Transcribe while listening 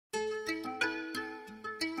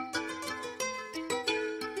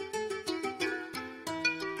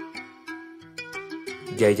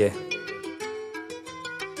JJ.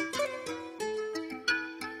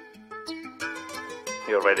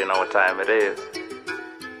 You already know what time it is.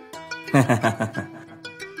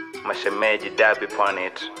 Mashemeji dab upon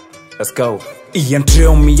it. Let's go. Ian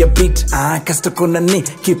drill me a beat, kasta kuna ni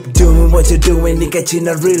keep doing what you're doing, nika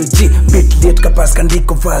china real G beat lit kapas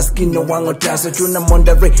kandiko fast, kino wango taso chuna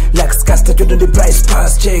mondare lax kasta chudu di Bryce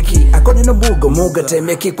pass cheki akoni no muga time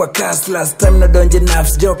yaki kwa cast last time na donje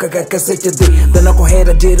nafs joka kakaseche di dana ko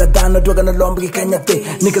hera jira dana doga na lombi kanyate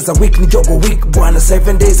niggas a week ni jogo week bwana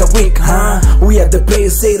 7 days a week we are the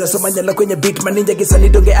place say so manyala kwenye beat maninja gisa ni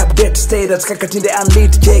donge update status kakatinde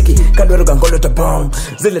unlit cheki kalwero gangolo ta bomb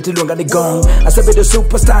zile tilunga ni gong I said be the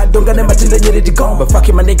superstar, don't get them attend the ready gone. But fuck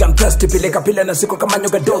him, my nigga, I'm thirsty. Feel like a pillar na siko kama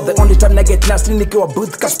nyoga do. The only time I get nasty, nikiwa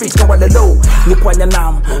booth ka speech ka wala low. Ni kwanya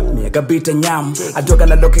nam, miyaga beat nyam. Adoga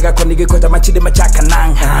na loki ka konigi kota machide machaka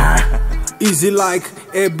nang. Easy like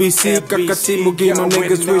ABC, kakati mugino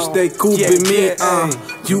niggas wish they could be me.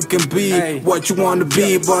 You can be what you wanna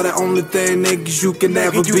be, but the only thing niggas you can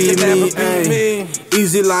never be me.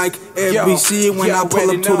 Easy like ABC, when I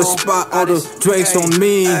pull up to the spot, all the drinks on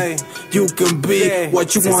me. You can be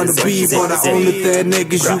what you wanna be, but the only thing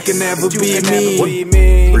niggas you can never be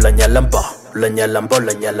me. Ulanyalamba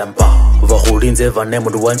vahulinze vane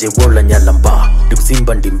mundu wanje ulanyalamba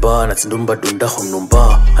ndikusimba ndimba na tsindumba dunda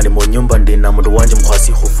hunumba hani monyumba ndina mundu wanje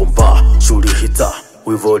mkhwasi hufumba shuli hita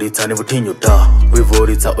wivolitsa ni vutinyuta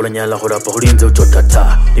wivolitsa ulanyala hulapa hulinze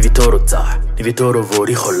uchotata ni vitoro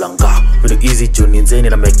vori holanga Really easy juni nzeni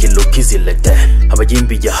na make it look easy like that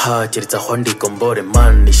Abajimbi ya ha chiritsa hondi kombore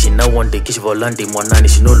man Nishina wandi kishivolandi mwana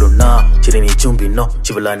nishinulu na Chiri ni chumbi no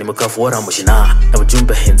chivolani mkafu wara mushina Na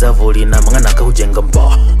wajumbe henza voli na mangana kahujenga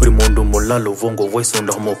mba Uri mundu mulalo vongo voice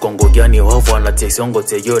unda homo kongo Gyani hofu anatesi ongo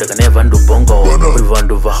te yore kaneva ndu bongo Uri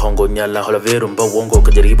vandu vahongo nyala hola veru mba wongo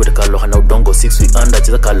Kajaribu tekalo hana udongo 6 feet under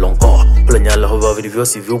chiza kalongo Hola nyala hova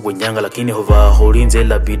vidivyosi vyubu nyanga Lakini hova holinze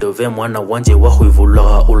labido ve mwana wanje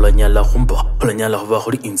wahuivula Ula nyala humba Hola nyala hova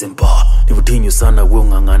holi inzemba Nivutinyu sana we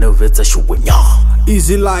ungangane uvetsa shuwenya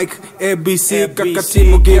Easy like ABC, kakati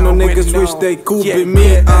mugino niggas wish they could be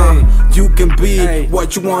me. You can be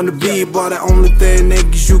what you wanna be, but the only thing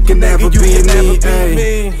niggas you can never be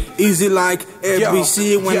me. Easy like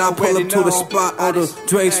ABC, when I pull up to the spot, all the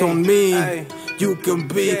drinks on me. You can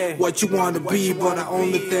be what you wanna be, but the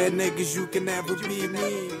only thing niggas you can never be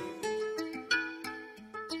me.